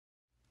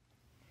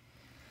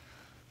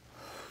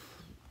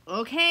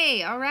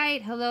Okay, all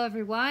right. Hello,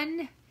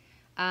 everyone.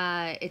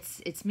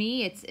 It's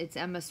me. It's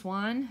Emma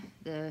Swan,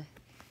 the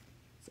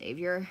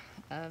savior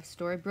of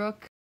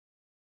Storybrooke.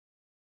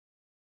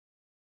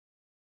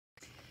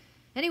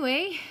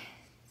 Anyway,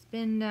 it's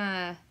been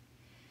kind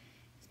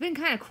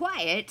of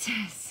quiet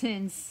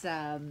since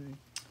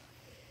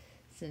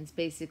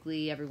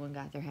basically everyone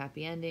got their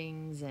happy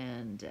endings,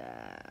 and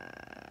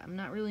I'm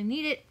not really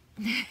needed.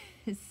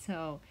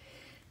 So,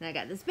 and I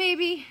got this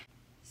baby,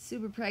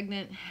 super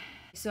pregnant.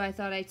 So I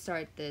thought I'd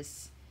start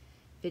this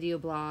video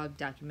blog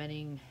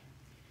documenting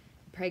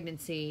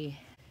pregnancy.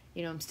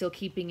 You know, I'm still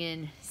keeping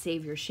in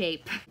savior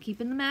shape,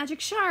 keeping the magic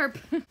sharp.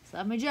 Still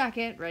have my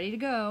jacket ready to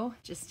go,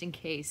 just in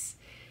case,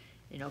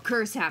 you know,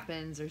 curse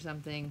happens or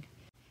something.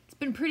 It's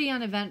been pretty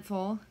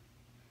uneventful,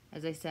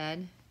 as I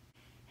said.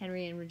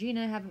 Henry and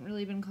Regina haven't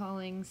really been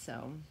calling,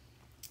 so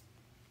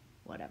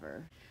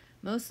whatever.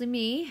 Mostly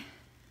me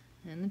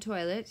in the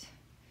toilet.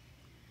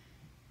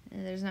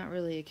 And there's not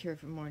really a cure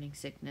for morning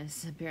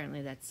sickness.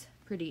 Apparently that's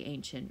pretty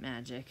ancient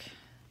magic.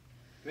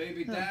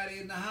 Baby daddy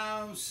in the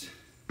house.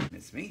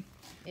 It's me.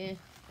 Eh.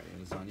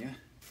 Ready lasagna?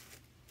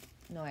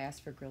 No, I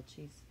asked for grilled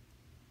cheese.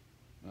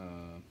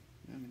 I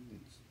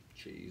mean, it's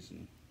cheese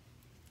and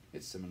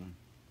it's similar.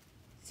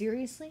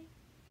 Seriously?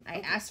 I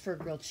Okay. asked for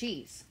grilled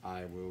cheese.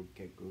 I will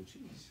get grilled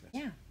cheese.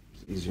 Yeah.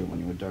 It's easier when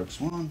you're a dark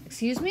swan.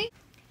 Excuse me?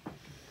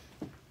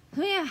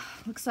 Oh yeah,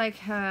 looks like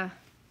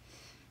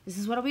this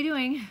is what I'll be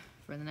doing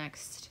for the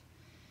next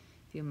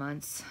few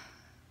months.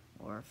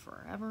 Or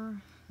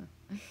forever.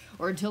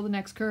 Or until the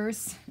next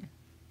curse.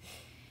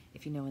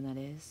 If you know when that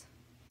is.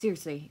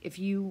 Seriously, if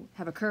you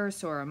have a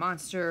curse or a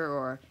monster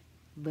or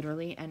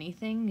literally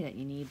anything that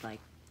you need, like,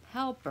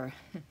 help or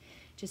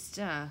just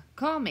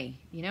call me,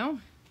 you know?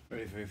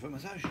 Ready for your foot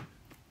massage?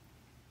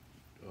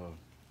 Oh,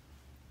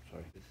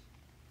 sorry.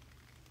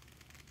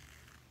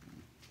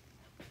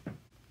 I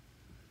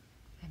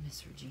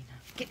miss Regina.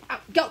 Get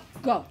out! Go!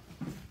 Go!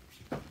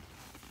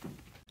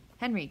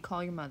 Henry,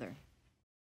 call your mother.